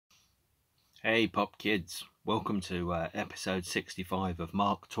Hey pop kids, welcome to episode 65 of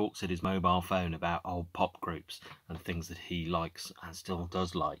Mark Talks at his mobile phone about old pop groups and things that he likes and still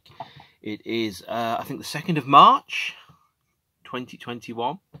does like. It is, I think, the 2nd of March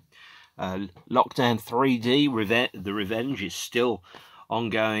 2021. Lockdown 3D, the revenge is still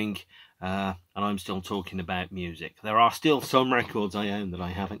ongoing, and I'm still talking about music. There are still some records I own that I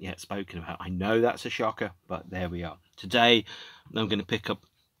haven't yet spoken about. I know that's a shocker, but there we are. Today I'm going to pick up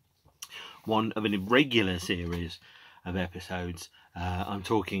one of an irregular series of episodes. I'm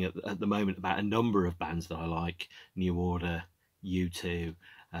talking at the moment about a number of bands that I like: New Order, U2,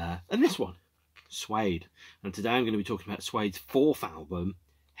 and this one, Suede. And today I'm going to be talking about Suede's 4th album,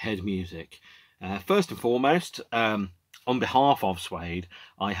 Head Music. First and foremost, on behalf of Suede,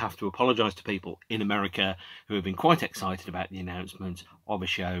 I have to apologise to people in America who have been quite excited about the announcement of a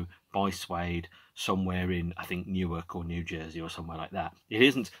show by Suede somewhere in, I think, Newark or New Jersey or somewhere like that. It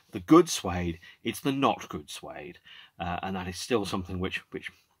isn't the good Suede, it's the not good Suede. And that is still something which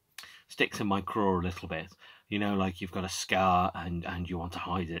sticks in my craw a little bit. You know, like you've got a scar and you want to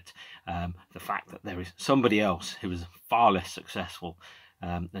hide it. The fact that there is somebody else who is far less successful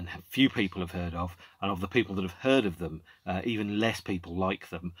and few people have heard of, and of the people that have heard of them, even less people like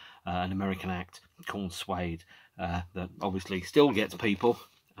them, an American act called Suede that obviously still gets people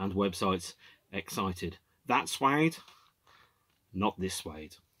and websites excited. That Suede, not this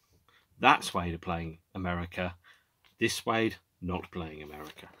Suede. That Suede are playing America. This Suede, not playing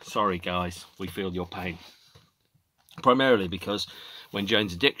America. Sorry guys, we feel your pain. Primarily because when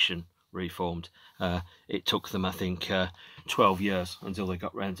Jones Addiction reformed, it took them, I think, 12 years until they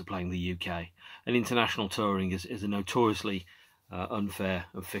got round to playing the UK. And international touring is a notoriously unfair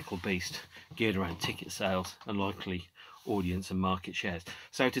and fickle beast, geared around ticket sales and likely audience and market shares.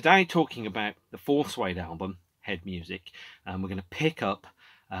 So today, talking about the 4th Suede album, Head Music, and we're going to pick up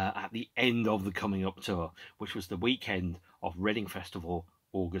at the end of the Coming Up tour, which was the weekend of Reading Festival,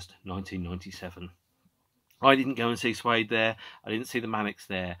 August 1997. I didn't go and see Suede there. I didn't see the Manics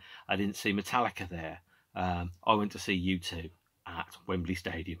there. I didn't see Metallica there. I went to see U2 at Wembley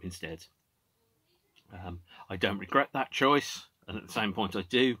Stadium instead. I don't regret that choice, and at the same point I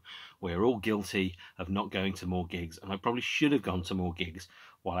do. We're all guilty of not going to more gigs, and I probably should have gone to more gigs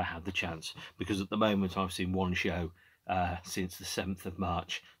while I had the chance, because at the moment I've seen one show since the 7th of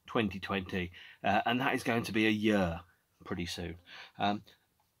March 2020, and that is going to be a year pretty soon.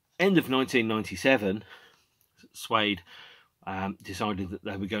 End of 1997, Suede decided that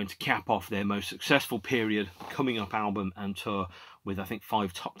they were going to cap off their most successful period, Coming Up album and tour, with I think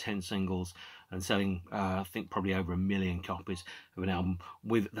 5 top 10 singles and selling I think probably over 1 million copies of an album,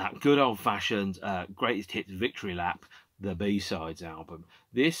 with that good old-fashioned greatest hits victory lap, the B-Sides album.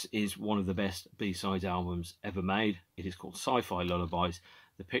 This is one of the best B-Sides albums ever made. It is called Sci-Fi Lullabies.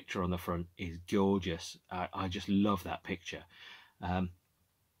 The picture on the front is gorgeous. I just love that picture.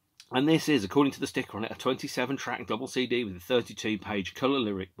 And this is, according to the sticker on it, a 27-track double CD with a 32-page colour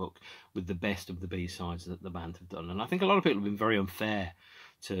lyric book with the best of the B-sides that the band have done. And I think a lot of people have been very unfair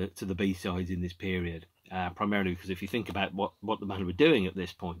to the B-sides in this period, primarily because if you think about what the band were doing at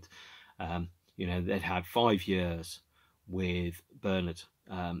this point, you know, they'd had 5 years with Bernard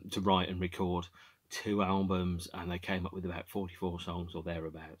to write and record 2 albums, and they came up with about 44 songs or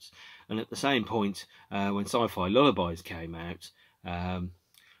thereabouts. And at the same point, when Sci-Fi Lullabies came out,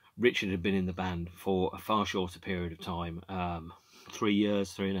 Richard had been in the band for a far shorter period of time, 3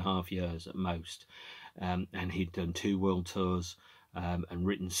 years, 3.5 years at most, and he'd done 2 world tours and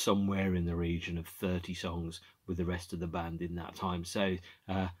written somewhere in the region of 30 songs with the rest of the band in that time. So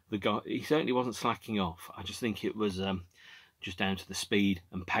the guy, he certainly wasn't slacking off. I just think it was just down to the speed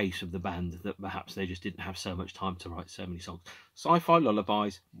and pace of the band that perhaps they just didn't have so much time to write so many songs. Sci-Fi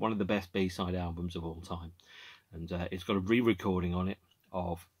Lullabies, one of the best B-side albums of all time, and it's got a re-recording on it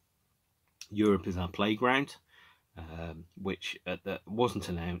of Europe Is Our Playground, which wasn't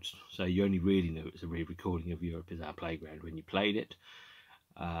announced, so you only really knew it was a re-recording of Europe Is Our Playground when you played it.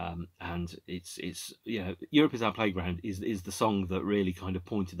 And it's you know, Europe Is Our Playground is the song that really kind of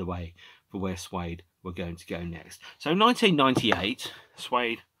pointed the way for where Suede were going to go next. So 1998,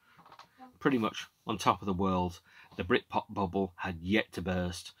 Suede pretty much on top of the world. The Britpop bubble had yet to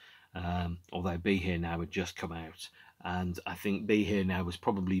burst, although Be Here Now had just come out. And I think Be Here Now was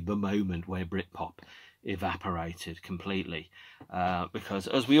probably the moment where Britpop evaporated completely. Because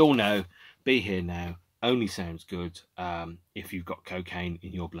as we all know, Be Here Now only sounds good if you've got cocaine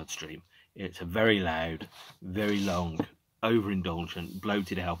in your bloodstream. It's a very loud, very long, overindulgent,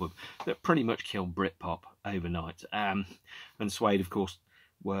 bloated album that pretty much killed Britpop overnight. And Suede, of course,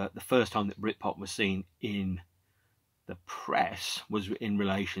 were the first time that Britpop was seen in the press was in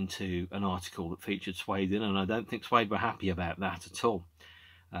relation to an article that featured Suede in, and I don't think Suede were happy about that at all.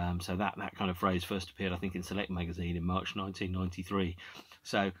 So that kind of phrase first appeared, I think, in Select magazine in March 1993.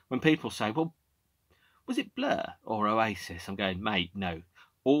 So when people say, well, was it Blur or Oasis? I'm going, mate, no.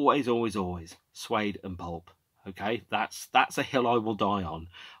 Always, always, always Suede and Pulp. Okay, that's a hill I will die on.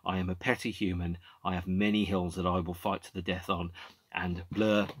 I am a petty human. I have many hills that I will fight to the death on, and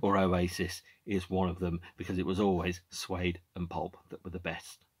Blur or Oasis is one of them, because it was always Suede and Pulp that were the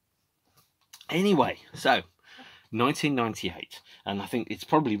best. Anyway, so 1998, and I think it's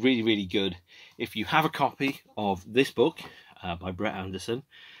probably really, really good if you have a copy of this book by Brett Anderson,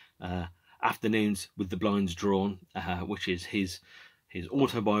 Afternoons with the Blinds Drawn, which is his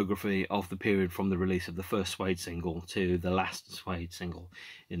autobiography of the period from the release of the first Suede single to the last Suede single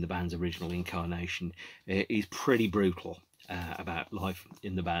in the band's original incarnation. He's pretty brutal about life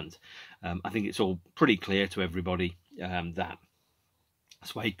in the band. I think it's all pretty clear to everybody that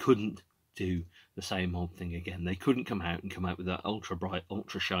Suede couldn't do the same old thing again. They couldn't come out with that ultra bright,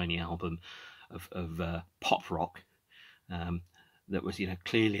 ultra shiny album of pop rock that was,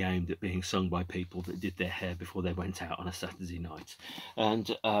 clearly aimed at being sung by people that did their hair before they went out on a Saturday night.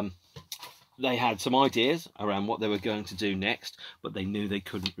 And they had some ideas around what they were going to do next, but they knew they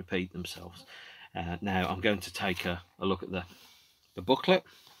couldn't repeat themselves. Now I'm going to take a look at the booklet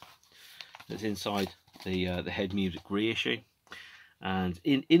that's inside the Head Music reissue, and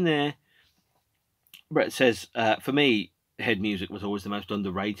in there, Brett says, for me, Head Music was always the most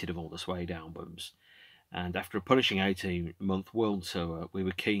underrated of all the Suede albums. And after a punishing 18-month world tour, we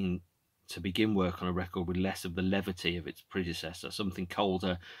were keen to begin work on a record with less of the levity of its predecessor, something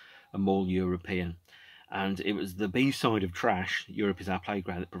colder and more European. And it was the B-side of Trash, Europe is Our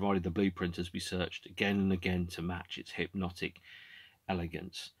Playground, that provided the blueprint as we searched again and again to match its hypnotic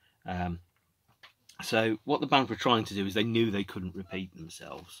elegance. So what the band were trying to do is they knew they couldn't repeat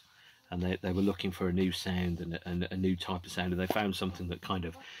themselves. And they were looking for a new sound and a new type of sound. And they found something that kind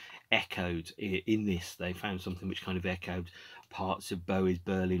of echoed in this. They found something which kind of echoed parts of Bowie's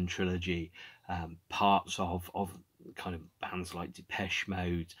Berlin trilogy, parts of kind of bands like Depeche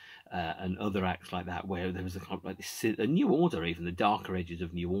Mode and other acts like that, where there was a kind of like this, a New Order, even the darker edges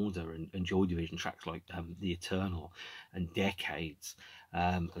of New Order and Joy Division tracks like The Eternal and Decades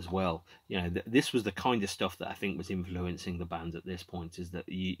as well. This was the kind of stuff that I think was influencing the band at this point, is that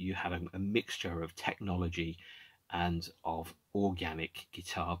you had a mixture of technology and of organic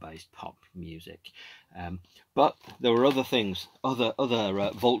guitar-based pop music, but there were other things, other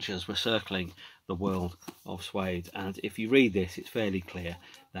vultures were circling the world of Suede. And if you read this, it's fairly clear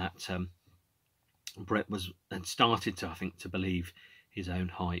that Brett had started to, I think, to believe his own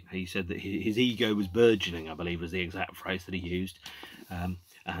hype. He said that his ego was burgeoning, I believe was the exact phrase that he used,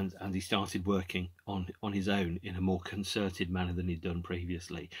 and he started working on his own in a more concerted manner than he'd done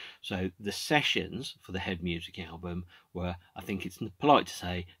previously. So the sessions for the Head Music album were, I think it's polite to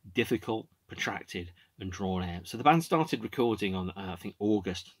say, difficult, protracted and drawn out. So the band started recording on I think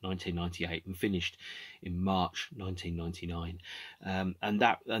August 1998 and finished in March 1999, and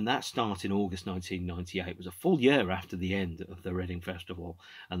that start in August 1998 was a full year after the end of the Reading Festival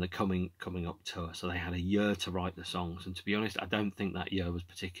and the coming up tour. So they had a year to write the songs, and to be honest, I don't think that year was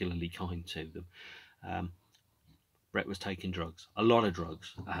particularly kind to them. Brett was taking drugs, a lot of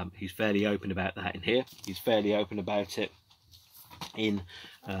drugs. He's fairly open about that in here. He's fairly open about it in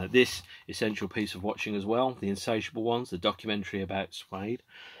this essential piece of watching as well, The Insatiable Ones, the documentary about Suede.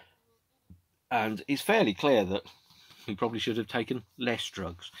 And it's fairly clear that he probably should have taken less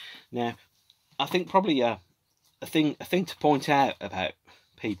drugs. Now, I think probably a thing to point out about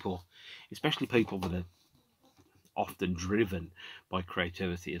people, especially people that are often driven by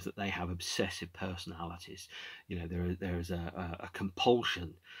creativity, is that they have obsessive personalities. There is a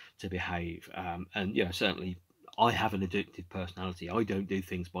compulsion to behave, and certainly I have an addictive personality. I don't do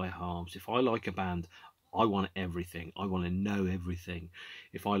things by halves. If I like a band, I want everything. I want to know everything.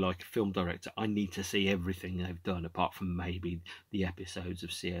 If I like a film director, I need to see everything they've done, apart from maybe the episodes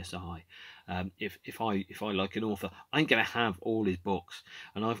of CSI. If I like an author, I'm going to have all his books.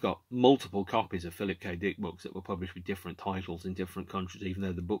 And I've got multiple copies of Philip K. Dick books that were published with different titles in different countries, even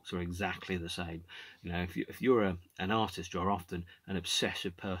though the books are exactly the same. If you're an artist, you're often an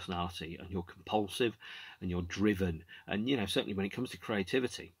obsessive personality, and you're compulsive, and you're driven. And certainly when it comes to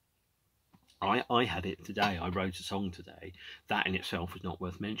creativity, I had it today. I wrote a song today. That in itself was not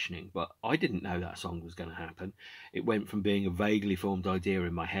worth mentioning, but I didn't know that song was going to happen. It went from being a vaguely formed idea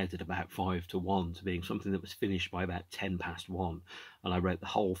in my head at about 5 to 1 to being something that was finished by about 10 past 1. And I wrote the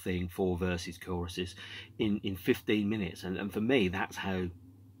whole thing, 4 verses, choruses, in 15 minutes. And for me, that's how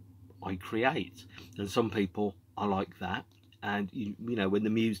I create. And some people I like that. And you know, when the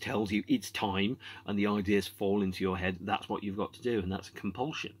muse tells you it's time and the ideas fall into your head, that's what you've got to do, and that's a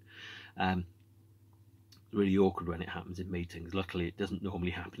compulsion. Really awkward when it happens in meetings. Luckily, it doesn't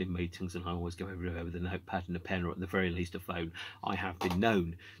normally happen in meetings, and I always go everywhere with a notepad and a pen, or at the very least a phone. I have been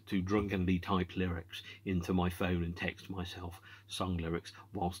known to drunkenly type lyrics into my phone and text myself song lyrics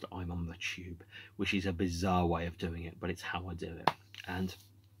whilst I'm on the tube, which is a bizarre way of doing it, but it's how I do it. And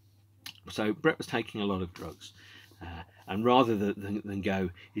so Brett was taking a lot of drugs, and rather than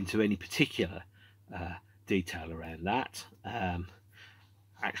go into any particular detail around that,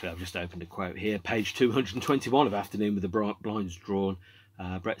 actually, I've just opened a quote here, page 221 of Afternoon with the Blinds Drawn.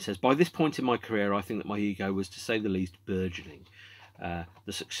 Brett says, "By this point in my career, I think that my ego was, to say the least, burgeoning.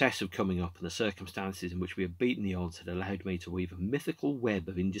 The success of coming up and the circumstances in which we had beaten the odds had allowed me to weave a mythical web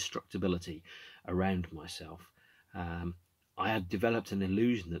of indestructibility around myself. I had developed an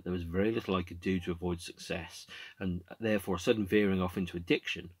illusion that there was very little I could do to avoid success, and therefore a sudden veering off into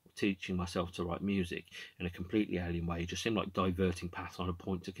addiction, teaching myself to write music in a completely alien way, just seemed like diverting paths on a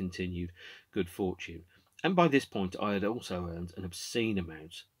point to continued good fortune. And by this point I had also earned an obscene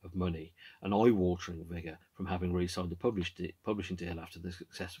amount of money, an eye-watering vigour from having re-signed the publishing deal after the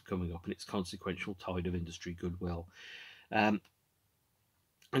success of coming up and its consequential tide of industry goodwill."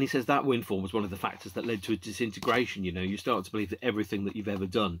 And he says that windfall was one of the factors that led to a disintegration. You know, you start to believe that everything that you've ever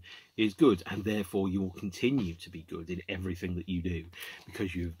done is good, and therefore you will continue to be good in everything that you do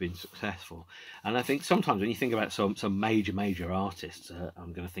because you've been successful. And I think sometimes when you think about some major artists,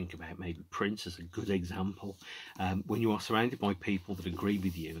 I'm going to think about maybe Prince as a good example. When you are surrounded by people that agree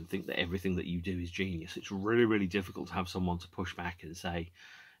with you and think that everything that you do is genius, it's really, really difficult to have someone to push back and say,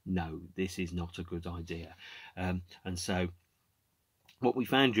 no, this is not a good idea. And so what we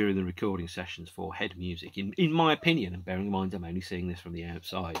found during the recording sessions for Head Music, in my opinion, and bearing in mind I'm only seeing this from the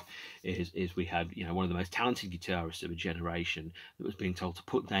outside, is we had, you know, one of the most talented guitarists of a generation that was being told to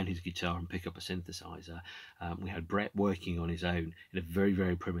put down his guitar and pick up a synthesizer. We had Brett working on his own in a very,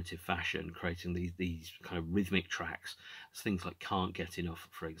 very primitive fashion, creating these kind of rhythmic tracks, things like Can't Get Enough,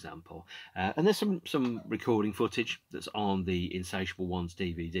 for example. And there's some recording footage that's on the Insatiable Ones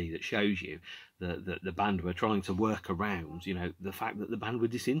DVD that shows you the band were trying to work around, you know, the fact that the band were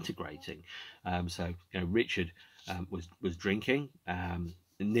disintegrating. So, you know, Richard was drinking.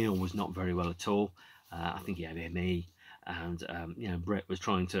 Neil was not very well at all. I think he had ME. And, you know, Brett was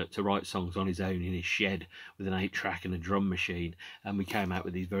trying to write songs on his own in his shed with an 8-track and a drum machine. And we came out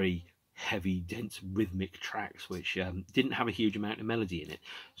with these very heavy, dense, rhythmic tracks, which didn't have a huge amount of melody in it.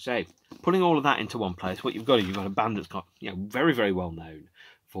 So, putting all of that into one place, what you've got a band that's got, you know, very, very well known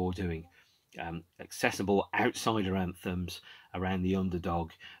for doing accessible outsider anthems around the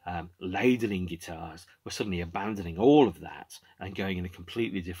underdog, ladling guitars. We're suddenly abandoning all of that and going in a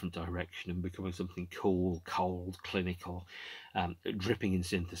completely different direction and becoming something cool, cold, clinical, dripping in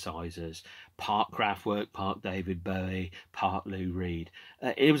synthesizers, part Kraftwerk, part David Bowie, part Lou Reed.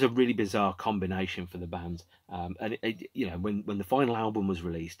 It was a really bizarre combination for the band, and you know, when the final album was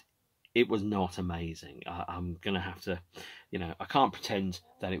released, it was not amazing. I'm going to have to, you know, I can't pretend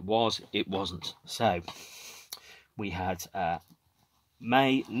that it wasn't. So, we had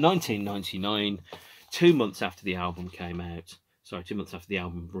May 1999, 2 months after the album came out. Sorry, 2 months after the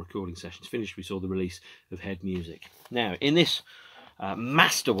album recording sessions finished, we saw the release of Head Music. Now, in this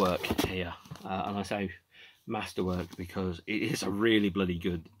masterwork here, and I say masterwork because it is a really bloody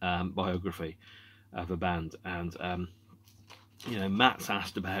good biography of a band, and you know, Matt's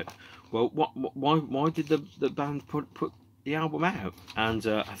asked about, well, why did the band put the album out? And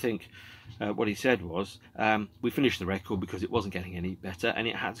I think what he said was, we finished the record because it wasn't getting any better and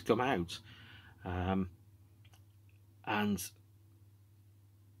it had to come out. And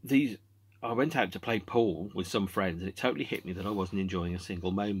I went out to play pool with some friends, and it totally hit me that I wasn't enjoying a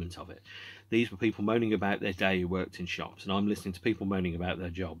single moment of it. These were people moaning about their day who worked in shops, and I'm listening to people moaning about their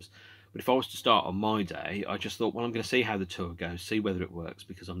jobs. But if I was to start on my day, I just thought, well, I'm going to see how the tour goes, see whether it works,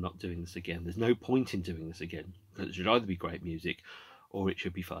 because I'm not doing this again. There's no point in doing this again, because it should either be great music or it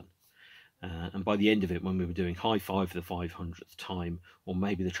should be fun. And by the end of it, when we were doing High Five for the 500th time, or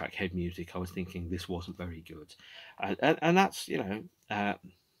maybe the track Head Music, I was thinking this wasn't very good. And that's, you know,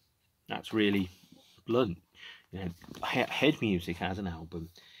 that's really blunt. You know, Head Music as an album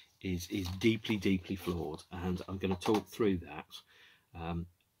is deeply, deeply flawed, and I'm going to talk through that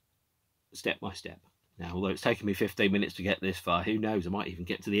step by step. Now, although it's taken me 15 minutes to get this far, who knows, I might even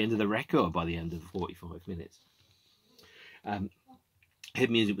get to the end of the record by the end of 45 minutes. Head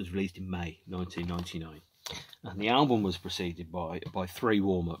Music was released in May 1999. And the album was preceded by 3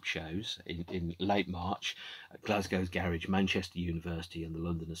 warm-up shows in late March at Glasgow's Garage, Manchester University and the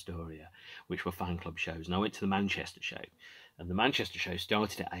London Astoria, which were fan club shows. And I went to the Manchester show, and the Manchester show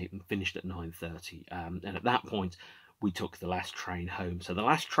started at 8 and finished at 9:30. And at that point, we took the last train home. So the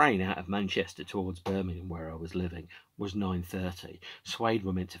last train out of Manchester towards Birmingham, where I was living, was 9:30. Suede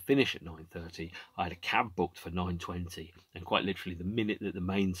were meant to finish at 9:30. I had a cab booked for 9:20, and quite literally the minute that the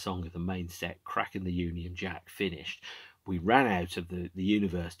main song of the main set, Cracking the Union Jack, finished, we ran out of the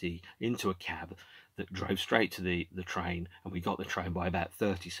university into a cab that drove straight to the train, and we got the train by about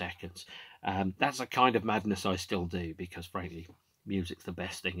 30 seconds. That's a kind of madness I still do, because frankly, music's the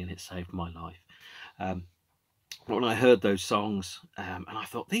best thing and it saved my life. When I heard those songs, and I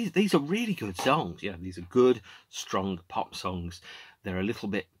thought, these are really good songs. You know, these are good, strong pop songs. They're a little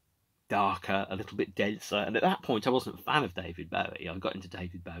bit darker, a little bit denser. And at that point, I wasn't a fan of David Bowie. I got into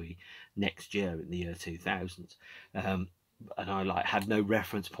David Bowie next year in the year 2000. And I had no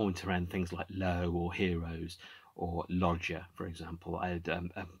reference point around things like Low or Heroes or Lodger, for example. I had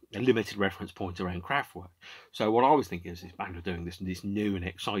a limited reference point around Kraftwerk. So what I was thinking is this band were doing this new and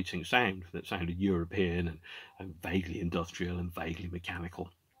exciting sound that sounded European and vaguely industrial and vaguely mechanical.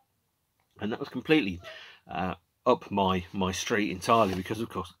 And that was completely up my street entirely, because of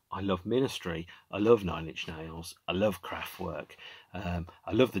course I love Ministry, I love Nine Inch Nails, I love Kraftwerk, I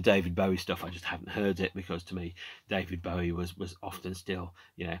love the David Bowie stuff. I just hadn't heard it, because to me David Bowie was often still,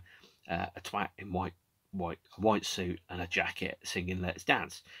 you know, a twat in white suit and a jacket singing Let's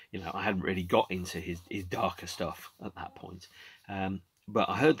Dance. You know, I hadn't really got into his darker stuff at that point. But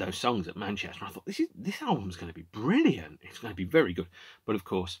I heard those songs at Manchester and I thought, this album's going to be brilliant. It's going to be very good. But of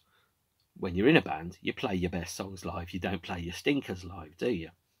course, when you're in a band, you play your best songs live. You don't play your stinkers live, do you?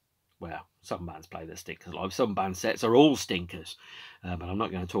 Well, some bands play their stinkers live. Some band sets are all stinkers. But I'm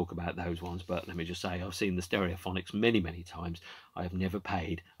not going to talk about those ones. But let me just say, I've seen the Stereophonics many, many times. I have never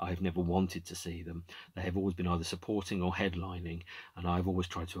paid. I have never wanted to see them. They have always been either supporting or headlining. And I've always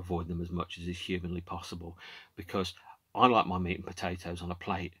tried to avoid them as much as is humanly possible, because I like my meat and potatoes on a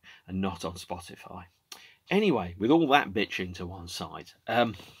plate and not on Spotify. Anyway, with all that bitching to one side,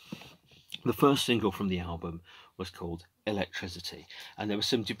 the first single from the album was called Electricity, and there was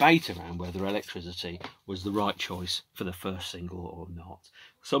some debate around whether Electricity was the right choice for the first single or not.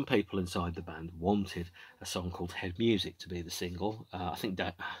 Some people inside the band wanted a song called Head Music to be the single. I think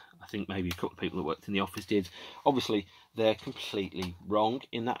maybe a couple of people that worked in the office did. Obviously, they're completely wrong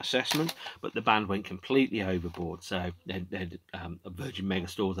in that assessment, but the band went completely overboard. So Virgin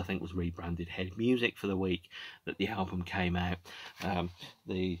Megastores, I think, was rebranded Head Music for the week that the album came out.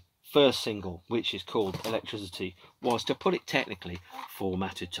 The first single, which is called Electricity, was, to put it technically,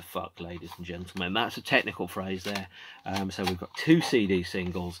 formatted to fuck, ladies and gentlemen. That's a technical phrase there. So we've got 2 CD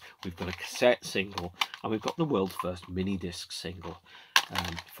singles, we've got a cassette single, and we've got the world's first mini-disc single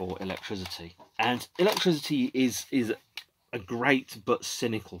for Electricity. And Electricity is a great but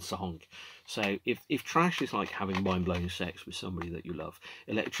cynical song. So if trash is like having mind-blowing sex with somebody that you love,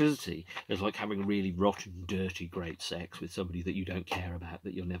 Electricity is like having really rotten, dirty, great sex with somebody that you don't care about,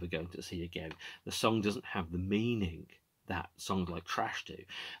 that you're never going to see again. The song doesn't have the meaning that songs like Trash do.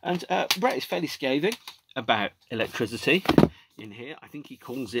 And Brett is fairly scathing about Electricity in here. I think he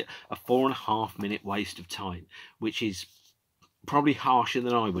calls it a 4.5 minute waste of time, which is probably harsher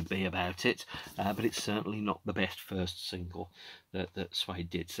than I would be about it, but it's certainly not the best first single that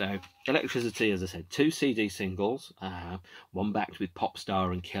Suede did. So Electricity, as I said, 2 CD singles, one backed with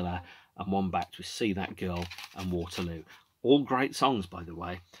Popstar and Killer, and one backed with See That Girl and Waterloo. All great songs, by the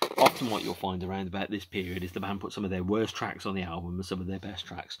way. Often what you'll find around about this period is the band put some of their worst tracks on the album and some of their best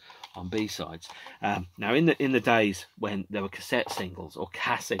tracks on B-sides. Now, in the days when there were cassette singles, or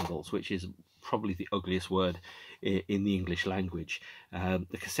Cass singles, which is probably the ugliest word in the English language,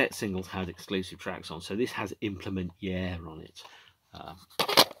 the cassette singles had exclusive tracks on. So this has Implement Yeah on it,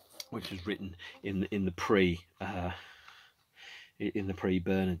 which was written in the pre-Bernard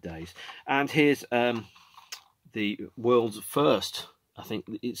days. And here's the world's first, I think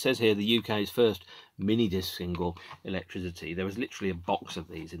it says here, the UK's first mini-disc single, Electricity. There was literally a box of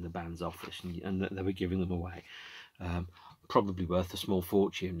these in the band's office, and they were giving them away. Probably worth a small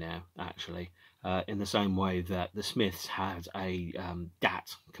fortune now, actually. In the same way that the Smiths had a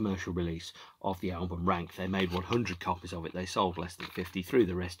DAT commercial release of the album Rank. They made 100 copies of it. They sold less than 50, threw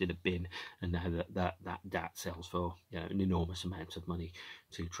the rest in a bin, and now that DAT sells for, you know, an enormous amount of money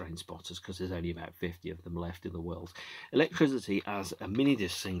to train spotters, because there's only about 50 of them left in the world. Electricity as a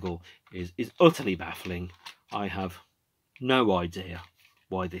mini-disc single is utterly baffling. I have no idea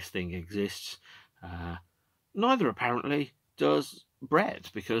why this thing exists. Neither apparently does bread,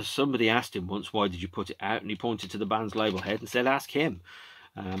 because somebody asked him once, why did you put it out? And he pointed to the band's label head and said, ask him.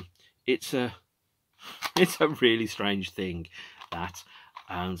 It's a really strange thing, that,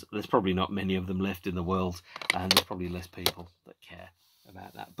 and there's probably not many of them left in the world, and there's probably less people that care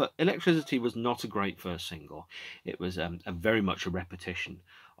about that. But Electricity was not a great first single. It was a very much a repetition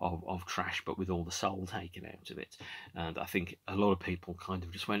of Trash, but with all the soul taken out of it. And I think a lot of people kind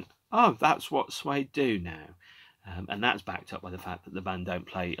of just went, oh, that's what Suede do now. And that's backed up by the fact that the band don't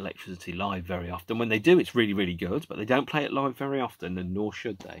play Electricity live very often. When they do, it's really, really good, but they don't play it live very often, and nor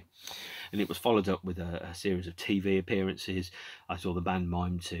should they. And it was followed up with a series of TV appearances. I saw the band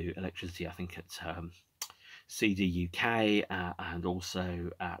mime to Electricity, I think, at CD UK, and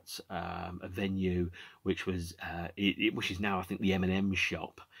also at a venue which was which is now, I think, the M&M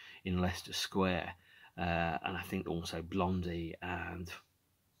shop in Leicester Square, and I think also Blondie, and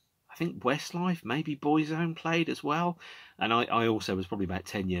I think Westlife, maybe Boyzone played as well. And I also was probably about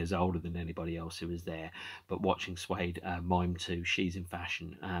 10 years older than anybody else who was there, but watching Suede mime to She's in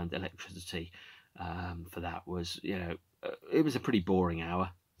Fashion and Electricity for that was, you know, it was a pretty boring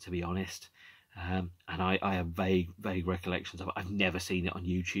hour, to be honest. And I have vague recollections of it. I've never seen it on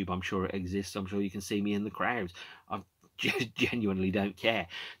YouTube. I'm sure it exists. I'm sure you can see me in the crowd. I just genuinely don't care.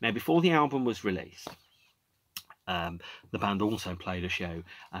 Now, before the album was released, the band also played a show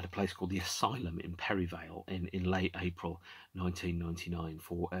at a place called the Asylum in Perivale in late April 1999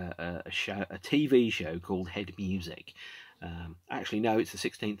 for a TV show called Head Music. Actually, no, it's the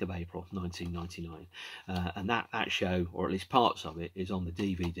 16th of April 1999, and that show, or at least parts of it, is on the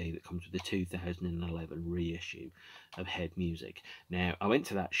DVD that comes with the 2011 reissue of Head Music. Now, I went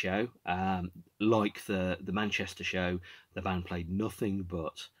to that show. Like the Manchester show, the band played nothing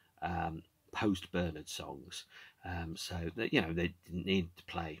but post-Bernard songs. So that, you know, they didn't need to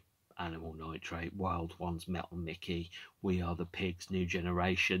play Animal Nitrate, Wild Ones, Metal Mickey, We Are the Pigs, New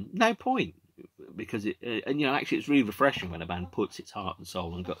Generation. No point, because it and you know, actually it's really refreshing when a band puts its heart and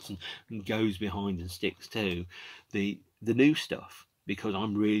soul and guts and goes behind and sticks to the new stuff, because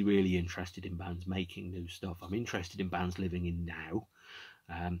I'm really interested in bands making new stuff. I'm interested in bands living in now,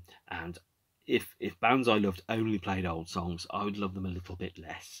 and if bands I loved only played old songs, I would love them a little bit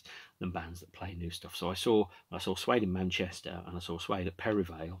less than bands that play new stuff. So I saw Suede in Manchester, and I saw Suede at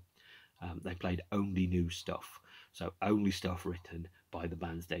Perivale. They played only new stuff, so only stuff written by the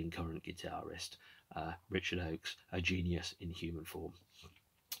band's then current guitarist, Richard Oakes, a genius in human form.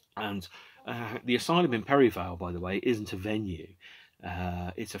 And the Asylum in Perivale, by the way, isn't a venue.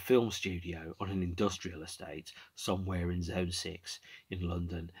 It's a film studio on an industrial estate somewhere in Zone 6 in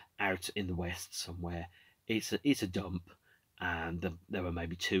London, out in the west somewhere. It's a dump, and there were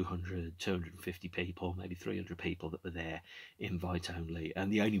maybe 200, 250 people, maybe 300 people that were there, invite only.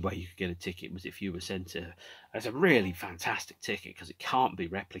 And the only way you could get a ticket was if you were sent as a really fantastic ticket, because it can't be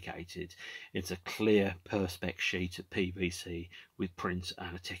replicated. It's a clear perspex sheet of PVC with print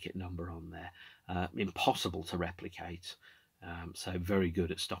and a ticket number on there. Impossible to replicate. So very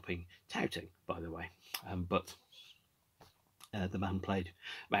good at stopping touting, by the way. But the band played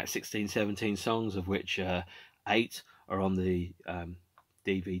about 16, 17 songs, of which 8 are on the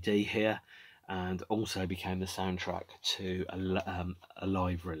DVD here, and also became the soundtrack to a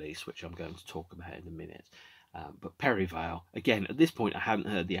live release, which I'm going to talk about in a minute. But Perivale, again, at this point I hadn't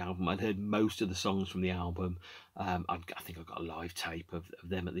heard the album. I'd heard most of the songs from the album. I think I got a live tape of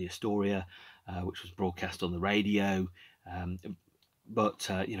them at the Astoria, which was broadcast on the radio. But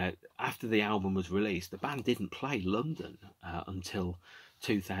you know, after the album was released, the band didn't play London until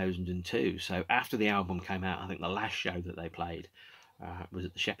 2002. So after the album came out, I think the last show that they played was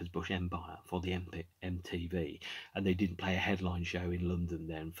at the Shepherd's Bush Empire for the MTV, and they didn't play a headline show in London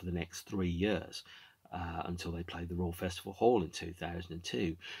then for the next 3 years, until they played the Royal Festival Hall in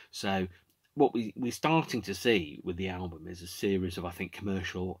 2002. So what we're starting to see with the album is a series of, I think,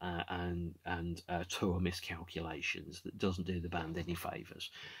 commercial and tour miscalculations that doesn't do the band any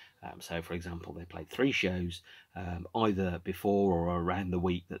favours. So, for example, they played 3 shows, either before or around the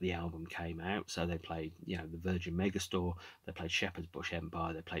week that the album came out. So they played, you know, the Virgin Megastore, they played Shepherd's Bush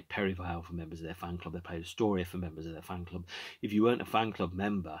Empire, they played Perivale for members of their fan club, they played Astoria for members of their fan club. If you weren't a fan club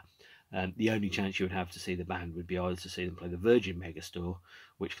member, the only chance you would have to see the band would be either to see them play the Virgin Megastore,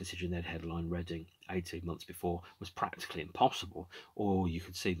 which, considering they'd headlined Reading 18 months before, was practically impossible, or you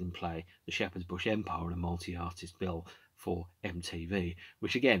could see them play the Shepherd's Bush Empire on a multi-artist bill for MTV,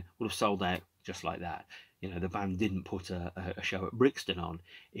 which again would have sold out just like that. You know, the band didn't put a show at Brixton on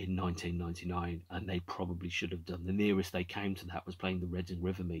in 1999, and they probably should have done. The nearest they came to that was playing the Reading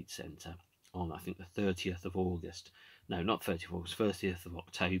Rivermead Centre on, I think, the 30th of August. No, not 30th of August, 30th of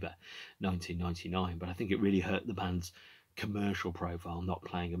October 1999. But I think it really hurt the band's commercial profile, not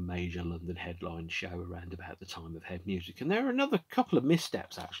playing a major London headline show around about the time of Head Music. And there are another couple of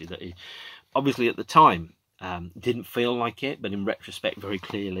missteps actually that he, obviously at the time didn't feel like it, but in retrospect very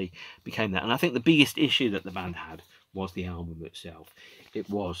clearly became that. And I think the biggest issue that the band had was the album itself. It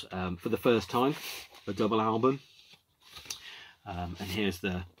was for the first time a double album, and here's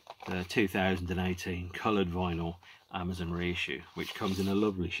the 2018 coloured vinyl Amazon reissue, which comes in a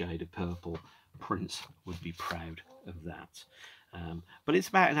lovely shade of purple. Prince would be proud of that. But it's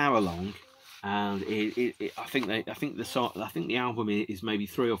about an hour long, and I think the album is maybe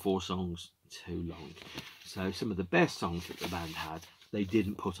 3 or 4 songs too long. So some of the best songs that the band had, they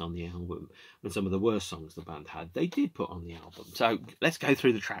didn't put on the album, and some of the worst songs the band had, they did put on the album. So let's go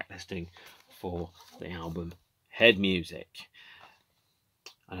through the track listing for the album Head Music.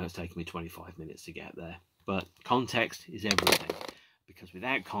 I know it's taken me 25 minutes to get there, but context is everything, because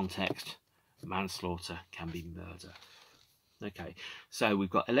without context, manslaughter can be murder. Okay, so we've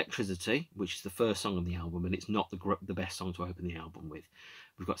got Electricity, which is the first song on the album, and it's not the best song to open the album with.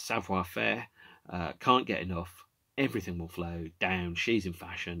 We've got Savoir Faire, Can't Get Enough, Everything Will Flow, Down, She's in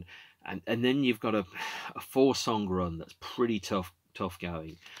Fashion, and then you've got a 4-song run that's pretty tough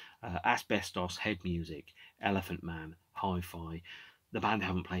going. Asbestos, Head Music, Elephant Man, Hi-Fi. The band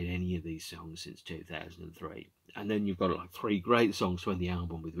haven't played any of these songs since 2003. And then you've got like 3 great songs to end the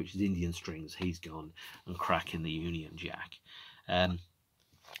album with, which is Indian Strings, He's Gone, and Crack in the Union Jack.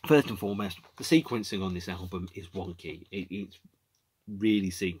 First and foremost, the sequencing on this album is wonky. It's really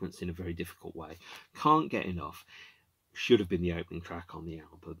sequenced in a very difficult way. Can't Get Enough should have been the opening track on the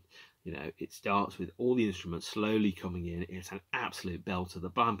album. You know, it starts with all the instruments slowly coming in. It's an absolute belter. The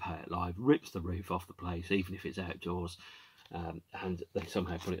band play it live, rips the roof off the place, even if it's outdoors. And they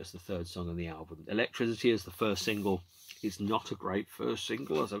somehow put it as the 3rd song on the album. Electricity is the first single. It's not a great first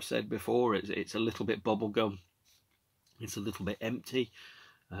single, as I've said before. It's a little bit bubblegum. It's a little bit empty.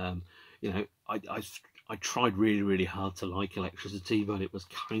 You know, I tried really hard to like Electricity, but it was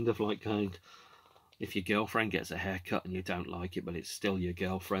kind of like if your girlfriend gets a haircut and you don't like it, but it's still your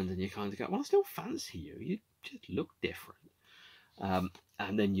girlfriend, and you kind of go, well, I still fancy you. You just look different.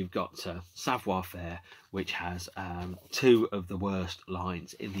 And then you've got Savoir Faire, which has 2 of the worst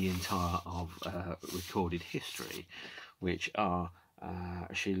lines in the entire of recorded history, which are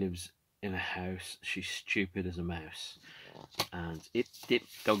she lives in a house, she's stupid as a mouse, and it dip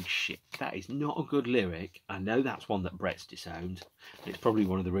dog shit. That is not a good lyric. I know that's one that Brett's disowned. It's probably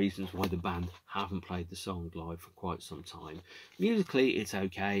one of the reasons why the band haven't played the song live for quite some time. Musically, it's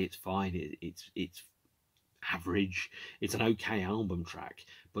okay, it's fine, it's average. It's an okay album track,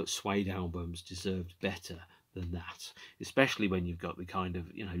 but Suede albums deserved better than that, especially when you've got the kind of,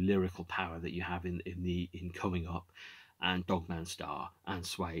 you know, lyrical power that you have in Coming Up and Dogman Star and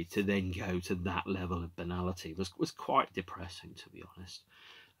Suede. To then go to that level of banality was quite depressing, to be honest.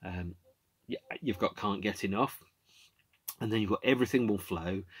 Yeah, you've got Can't Get Enough, and then you've got Everything Will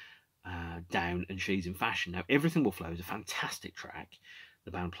Flow, Down, and She's in Fashion. Now, Everything Will Flow is a fantastic track. The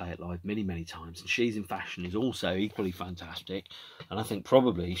band play it live many times, and She's in Fashion is also equally fantastic, and I think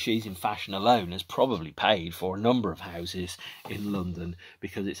probably She's in Fashion alone has probably paid for a number of houses in London,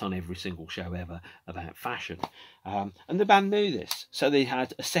 because it's on every single show ever about fashion. And the band knew this, so they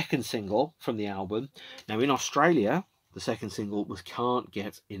had a 2nd single from the album. Now in Australia, the 2nd single was Can't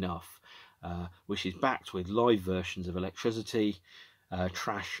Get Enough, which is backed with live versions of Electricity,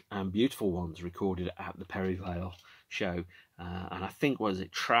 Trash, and Beautiful Ones recorded at the Perivale show. And I think, was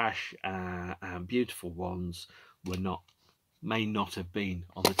it Trash and Beautiful Ones may not have been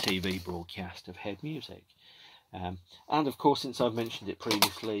on the TV broadcast of Head Music. And of course, since I've mentioned it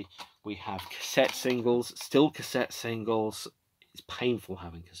previously, we have cassette singles, still cassette singles. It's painful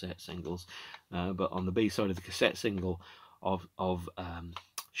having cassette singles, but on the B-side of the cassette single of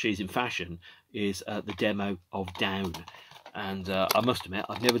She's in Fashion is the demo of Down. And I must admit,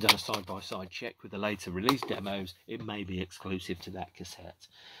 I've never done a side-by-side check with the later release demos. It may be exclusive to that cassette.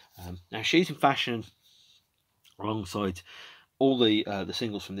 Now, She's in Fashion, alongside all the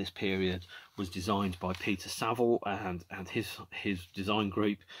singles from this period, was designed by Peter Saville and his design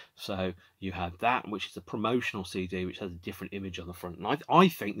group. So you have that, which is a promotional CD, which has a different image on the front. And I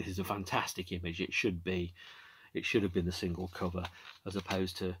think this is a fantastic image. It should have been the single cover, as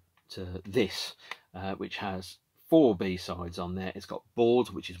opposed to this, which has 4 B-sides on there. It's got Bored,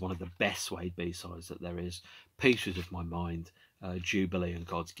 which is one of the best Suede B-sides that there is, Pieces of My Mind, Jubilee, and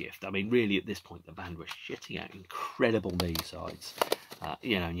God's Gift. I mean, really, at this point, the band was shitting out incredible B-sides.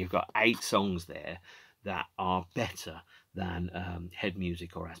 You know, and you've got 8 songs there that are better than Head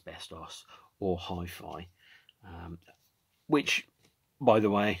Music or Asbestos or Hi-Fi, which, by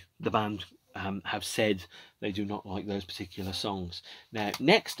the way, the band have said they do not like those particular songs. Now,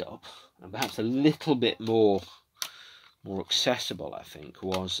 next up, and perhaps a little bit more accessible, I think,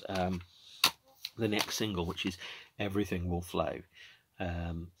 was the next single, which is Everything Will Flow.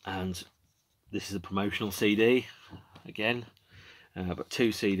 And this is a promotional CD, again, but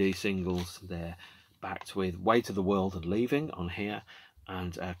 2 CD singles there, backed with Weight of the World and Leaving on here,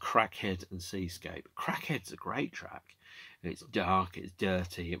 and Crackhead and Seascape. Crackhead's a great track. It's dark, it's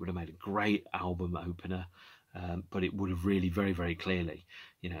dirty, it would have made a great album opener, but it would have really very, very clearly,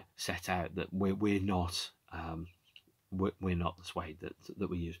 you know, set out that we're not the Suede that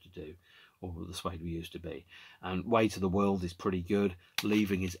we used to do, or the Suede we used to be. And Weight of the World is pretty good.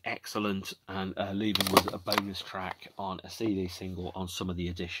 Leaving is excellent, and Leaving was a bonus track on a CD single on some of the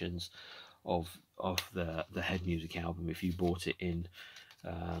editions of the Head Music album. If you bought it in,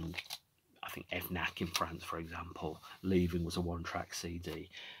 I think FNAC in France, for example, Leaving was a 1-track CD.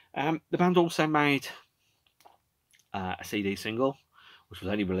 The band also made a CD single, which was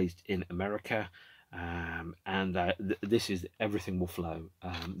only released in America. This is Everything Will Flow,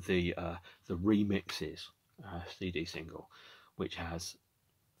 the remixes CD single, which has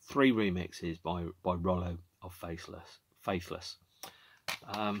 3 remixes by Rollo of Faithless.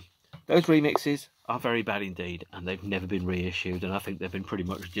 Those remixes are very bad indeed, and they've never been reissued, and I think they've been pretty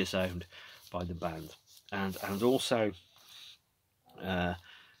much disowned by the band. And also there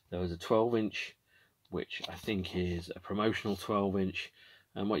was a 12-inch, which I think is a promotional 12-inch.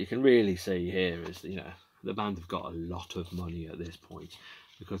 And what you can really see here is, you know, the band have got a lot of money at this point,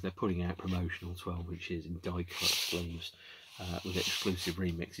 because they're putting out promotional 12 inches in die-cut sleeves with exclusive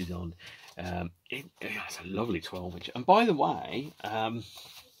remixes on. It's a lovely 12-inch. And by the way,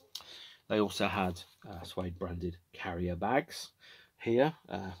 they also had Suede branded carrier bags here,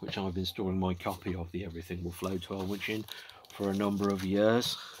 which I've been storing my copy of the Everything Will Flow 12-inch in for a number of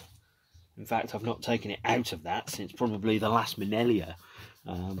years. In fact, I've not taken it out of that since probably the last Minellia.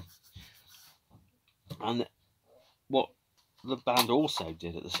 And what the band also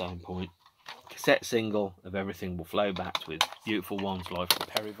did at the same point, cassette single of Everything Will Flow, backed with Beautiful Ones live from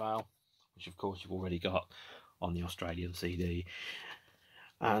Perivale, which of course you've already got on the Australian CD,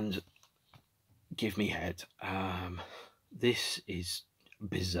 and Give Me Head. This is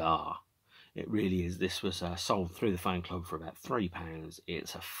bizarre. It really is. This was sold through the fan club for about £3.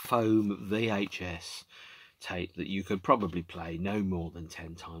 It's a foam VHS tape that you could probably play no more than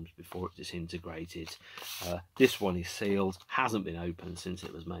 10 times before it disintegrated. This one is sealed, hasn't been opened since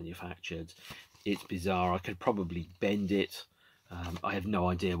it was manufactured. It's bizarre. I could probably bend it. I have no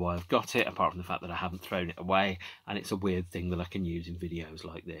idea why I've got it, apart from the fact that I haven't thrown it away, and it's a weird thing that I can use in videos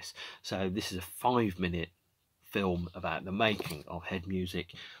like this. So this is a 5-minute film about the making of Head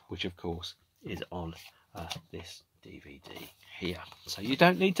Music, which of course is on this DVD here. So you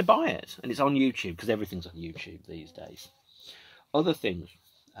don't need to buy it, and it's on YouTube, because everything's on YouTube these days. Other things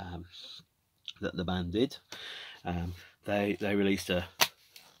that the band did, they released the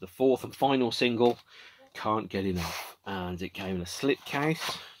 4th and final single, Can't Get Enough, and it came in a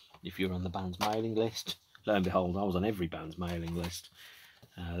slipcase. If you're on the band's mailing list, lo and behold, I was on every band's mailing list.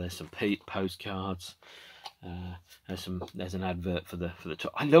 There's some postcards. There's an advert for the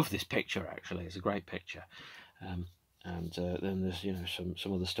top. I love this picture, actually. It's a great picture. Then there's, you know,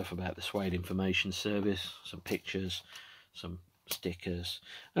 some other stuff about the Suede Information Service, some pictures, some stickers,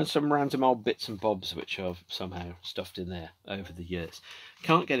 and some random old bits and bobs which I've somehow stuffed in there over the years.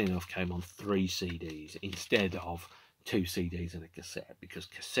 Can't Get Enough came on 3 CDs instead of 2 CDs and a cassette, because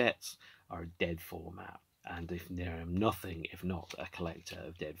cassettes are a dead format, and if there am nothing if not a collector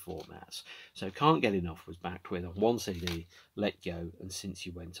of dead formats. So Can't Get Enough was backed with on 1 CD, Let Go and Since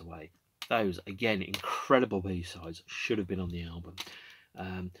You Went Away. Those, again, incredible B-sides, should have been on the album.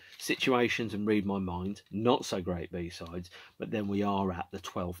 Situations and Read My Mind, not so great B-sides, but then we are at the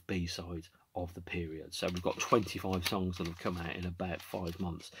 12th B-side of the period. So we've got 25 songs that have come out in about 5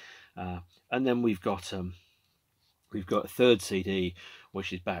 months. And then we've got a 3rd CD,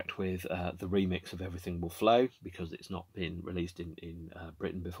 which is backed with the remix of Everything Will Flow, because it's not been released in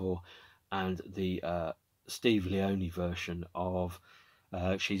Britain before, and the Steve Leone version of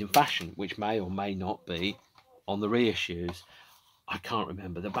She's in Fashion, which may or may not be on the reissues. I can't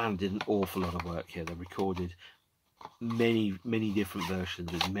remember. The band did an awful lot of work here. They recorded many different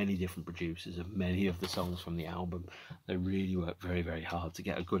versions with many different producers of many of the songs from the album. They really worked very, very hard to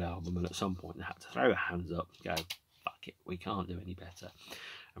get a good album, and at some point they had to throw their hands up and go, fuck it, we can't do any better,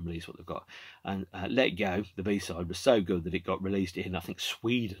 and release what they've got. And Let Go, the B-side, was so good that it got released in, I think,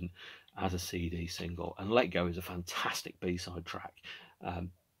 Sweden as a CD single. And Let Go is a fantastic B-side track.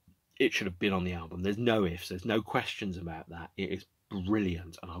 It should have been on the album. There's no ifs, there's no questions about that. It is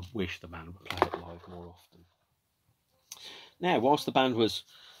brilliant, and I wish the band would play it live more often. Now, whilst the band was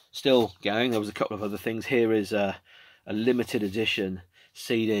still going, there was a couple of other things. Here is a limited edition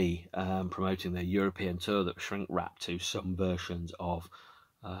CD promoting their European tour that was shrink wrapped to some versions of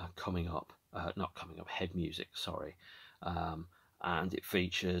Head Music, sorry. And it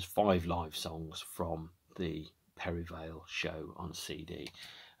features 5 live songs from the Perivale show on CD.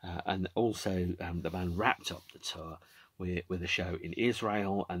 And also the band wrapped up the tour with a show in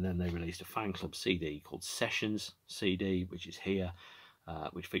Israel, and then they released a fan club CD called Sessions CD, which is here,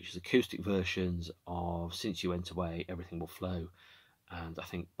 which features acoustic versions of Since You Went Away, Everything Will Flow, and I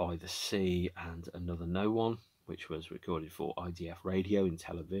think By the Sea, and Another No One, which was recorded for IDF Radio in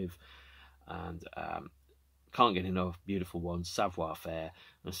Tel Aviv, and Can't Get Enough, Beautiful Ones, Savoir Faire,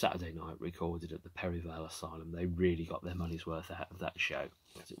 and Saturday Night recorded at the Perivale Asylum. They really got their money's worth out of that show,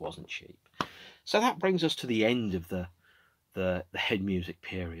 because it wasn't cheap. So that brings us to the end of the Head Music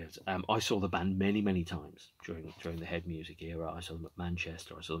period. I saw the band many times during the Head Music era. I saw them at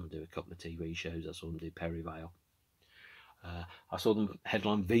Manchester. I saw them do a couple of TV shows. I saw them do Perivale. I saw them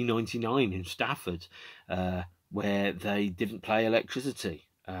headline V99 in Stafford, where they didn't play Electricity,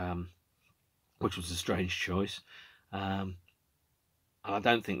 which was a strange choice. And I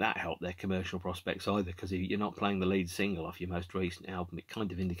don't think that helped their commercial prospects either, because if you're not playing the lead single off your most recent album, it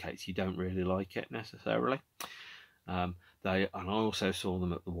kind of indicates you don't really like it necessarily. And I also saw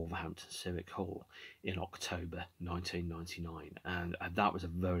them at the Wolverhampton Civic Hall in October 1999, and that was a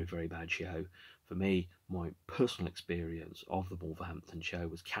very bad show. For me, my personal experience of the Wolverhampton show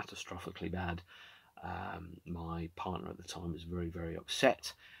was catastrophically bad. My partner at the time was very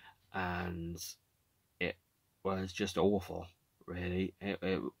upset, and it was just awful, really.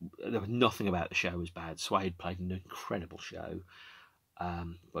 There was nothing about the show was bad. Suede played an incredible show.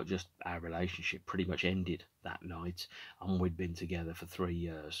 But just our relationship pretty much ended that night, and we'd been together for 3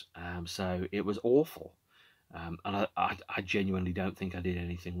 years. So it was awful, and I genuinely don't think I did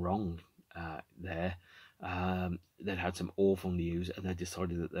anything wrong there. They'd had some awful news, and they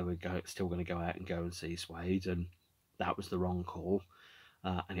decided that they were still going to go out and go and see Suede, and that was the wrong call.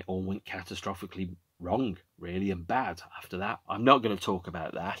 And it all went catastrophically wrong, really, and bad after that. I'm not going to talk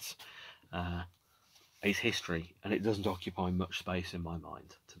about that. It's history, and it doesn't occupy much space in my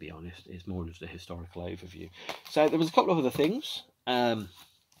mind, to be honest. It's more just a historical overview. So there was a couple of other things. The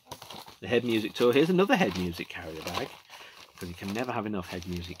Head Music tour. Here's another Head Music carrier bag, because you can never have enough Head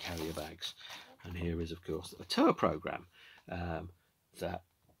Music carrier bags. And here is, of course, a tour programme that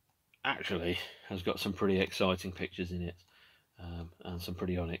actually has got some pretty exciting pictures in it, and some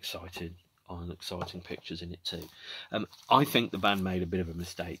pretty unexciting pictures in it too. I think the band made a bit of a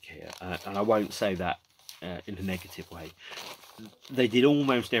mistake here, and I won't say that in a negative way. They did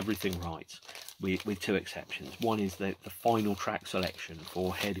almost everything right, with 2 exceptions. One is that the final track selection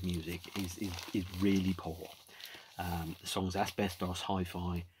for Head Music is really poor. The songs Asbestos,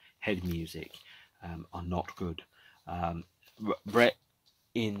 Hi-Fi, Head Music are not good. Brett,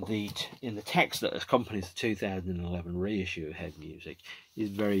 in the text that accompanies the 2011 reissue of Head Music, is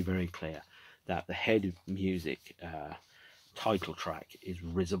very clear that the Head Music title track is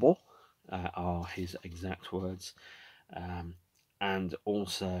risible, are his exact words, and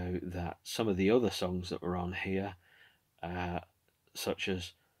also that some of the other songs that were on here, such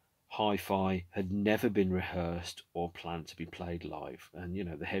as Hi-Fi, had never been rehearsed or planned to be played live, and you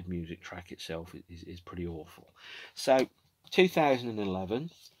know, the Head Music track itself is pretty awful. So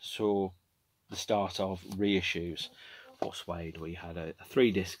 2011 saw the start of reissues for Suede. We had a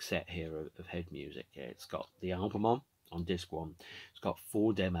 3-disc set here of Head Music. It's got the album on disc 1. It's got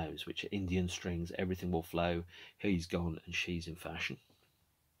 4 demos, which are Indian Strings, Everything Will Flow, He's Gone, and She's in Fashion.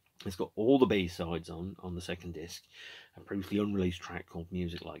 It's got all the B-sides on the 2nd disc, a previously unreleased track called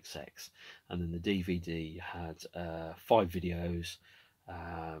Music Like Sex, and then the DVD had 5 videos,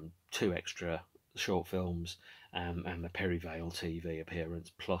 2 extra short films, and a Perivale TV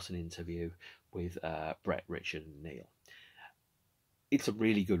appearance, plus an interview with Brett, Richard and Neil. It's a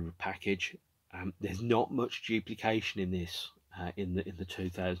really good package. There's not much duplication in this in the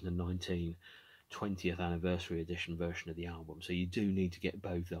 2019 20th anniversary edition version of the album, so you do need to get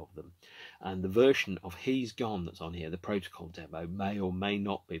both of them. And the version of He's Gone that's on here, the Protocol demo, may or may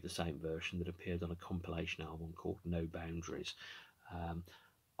not be the same version that appeared on a compilation album called No Boundaries.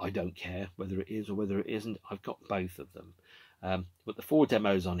 I don't care whether it is or whether it isn't. I've got both of them. But the 4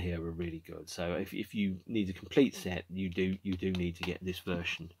 demos on here are really good. So if you need a complete set, you do need to get this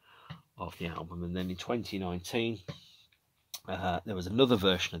version of the album. And then in 2019, there was another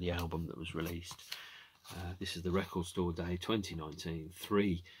version of the album that was released. This is the Record Store Day 2019,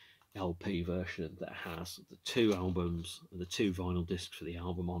 3 LP version that has the 2 albums, the 2 vinyl discs for the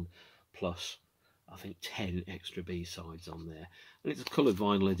album on, plus I think 10 extra B-sides on there. And it's a coloured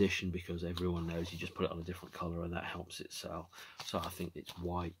vinyl edition because everyone knows you just put it on a different colour and that helps it sell. So I think it's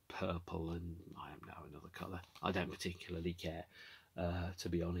white, purple, and I don't know, another colour. I don't particularly care, to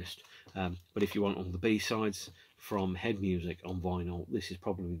be honest. But if you want all the B-sides from Head Music on vinyl, this is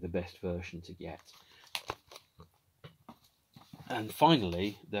probably the best version to get. And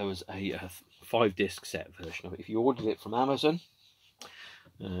finally, there was a 5-disc set version of it. If you ordered it from Amazon,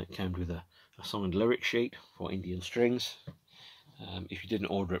 it came with a signed lyric sheet for Indian strings. If you didn't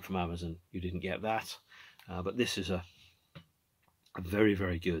order it from Amazon, you didn't get that. But this is a very,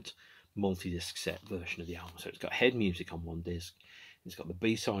 very good multi-disc set version of the album. So it's got Head Music on 1 disc, it's got the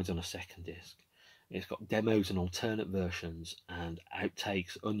B-sides on a 2nd disc, it's got demos and alternate versions and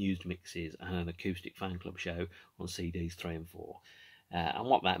outtakes, unused mixes, and an acoustic fan club show on CDs 3 and 4. And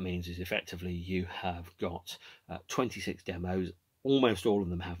what that means is effectively you have got 26 demos. Almost all of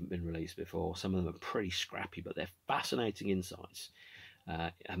them haven't been released before. Some of them are pretty scrappy, but they're fascinating insights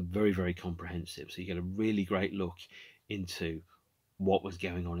and very, very comprehensive. So you get a really great look into what was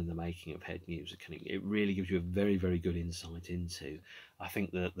going on in the making of Head Music, and it really gives you a very, very good insight into, I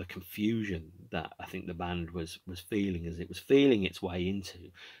think, the confusion that I think the band was feeling as it was feeling its way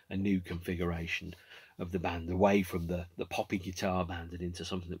into a new configuration of the band, away from the poppy guitar band and into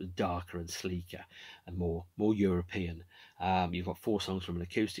something that was darker and sleeker and more European. You've got 4 songs from an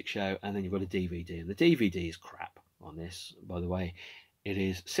acoustic show, and then you've got a DVD, and the DVD is crap on this, by the way. It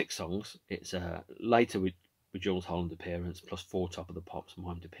is 6 songs. It's later with Jules Holland appearance, plus 4 Top of the Pops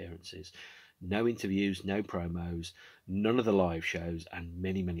mimed appearances. No interviews, no promos, none of the live shows, and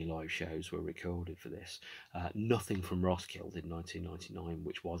many, many live shows were recorded for this. Nothing from Roskilde in 1999,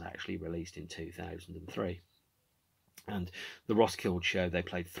 which was actually released in 2003. And the Roskilde show, they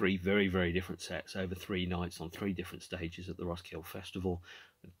played 3 very, very different sets over 3 nights on 3 different stages at the Roskilde Festival.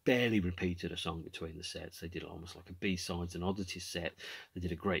 They barely repeated a song between the sets. They did almost like a B-sides and oddities set. They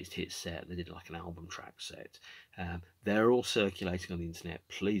did a greatest hits set. They did like an album track set. They're all circulating on the internet.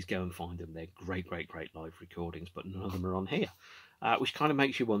 Please go and find them. They're great, great, great live recordings, but none of them are on here, which kind of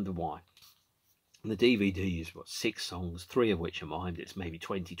makes you wonder why. And the DVD is, what, 6 songs, 3 of which are mimed. It's maybe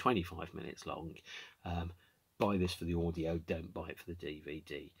 20, 25 minutes long. Buy this for the audio, don't buy it for the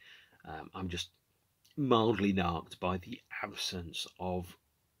DVD. I'm just mildly narked by the absence of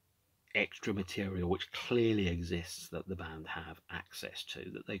extra material which clearly exists that the band have access to,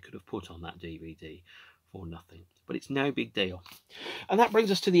 that they could have put on that DVD for nothing. But it's no big deal. And that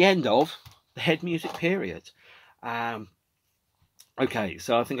brings us to the end of the Head Music period. Okay,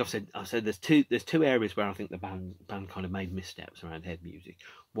 so I think I've said there's two areas where I think the band kind of made missteps around Head Music.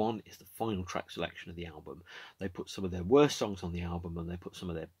 One is the final track selection of the album. They put some of their worst songs on the album and they put some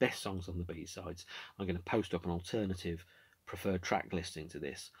of their best songs on the B-sides. I'm going to post up an alternative preferred track listing to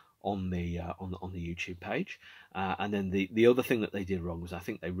this on the YouTube page. And then the other thing that they did wrong was I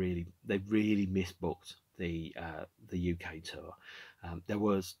think they really misbooked the UK tour. There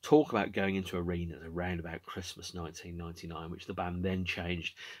was talk about going into arenas around about Christmas 1999, which the band then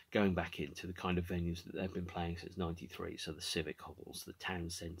changed, going back into the kind of venues that they've been playing since '93. So the civic halls, the town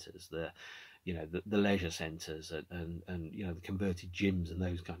centres, the leisure centres, and the converted gyms and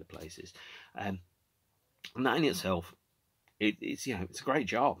those kind of places. And that in itself, it's a great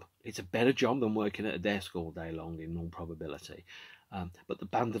job. It's a better job than working at a desk all day long in all probability. But the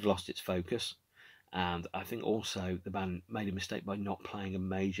band had lost its focus. And I think also the band made a mistake by not playing a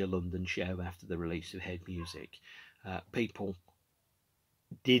major London show after the release of Head Music. People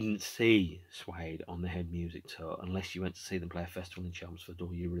didn't see Suede on the Head Music tour unless you went to see them play a festival in Chelmsford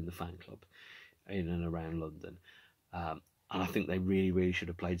or you were in the fan club in and around London. And I think they really, really should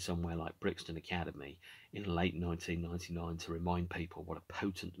have played somewhere like Brixton Academy in late 1999 to remind people what a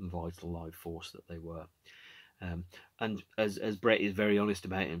potent and vital live force that they were. And as Brett is very honest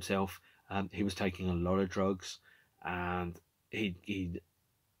about himself, he was taking a lot of drugs, and he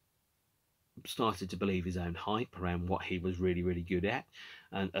started to believe his own hype around what he was really, really good at.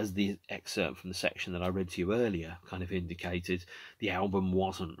 And as the excerpt from the section that I read to you earlier kind of indicated, the album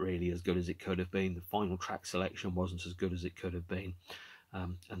wasn't really as good as it could have been. The final track selection wasn't as good as it could have been.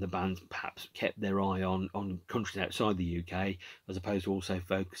 And the band perhaps kept their eye on countries outside the UK, as opposed to also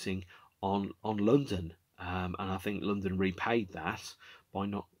focusing on London. And I think London repaid that by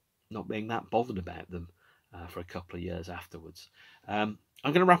not being that bothered about them for a couple of years afterwards. I'm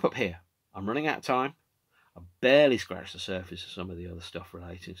going to wrap up here. I'm running out of time. I barely scratched the surface of some of the other stuff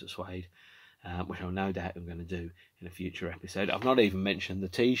relating to Suede, which I'll no doubt I'm going to do in a future episode. I've not even mentioned the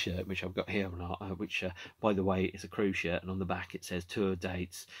T-shirt, which I've got here, which, by the way, is a crew shirt, and on the back it says tour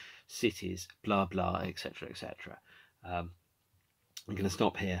dates cities, blah blah, etc etc. I'm going to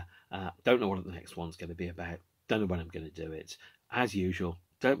stop here. Don't know what the next one's going to be about. Don't know when I'm going to do it. As usual,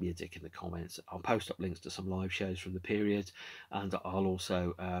 don't be a dick in the comments. I'll post up links to some live shows from the period, and I'll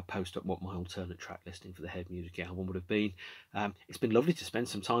also post up what my alternate track listing for the Head Music album would have been. It's been lovely to spend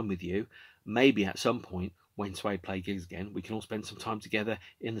some time with you. Maybe at some point, when Suede play gigs again, we can all spend some time together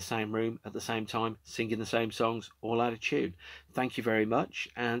in the same room at the same time, singing the same songs, all out of tune. Thank you very much,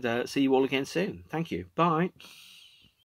 and see you all again soon. Thank you. Bye.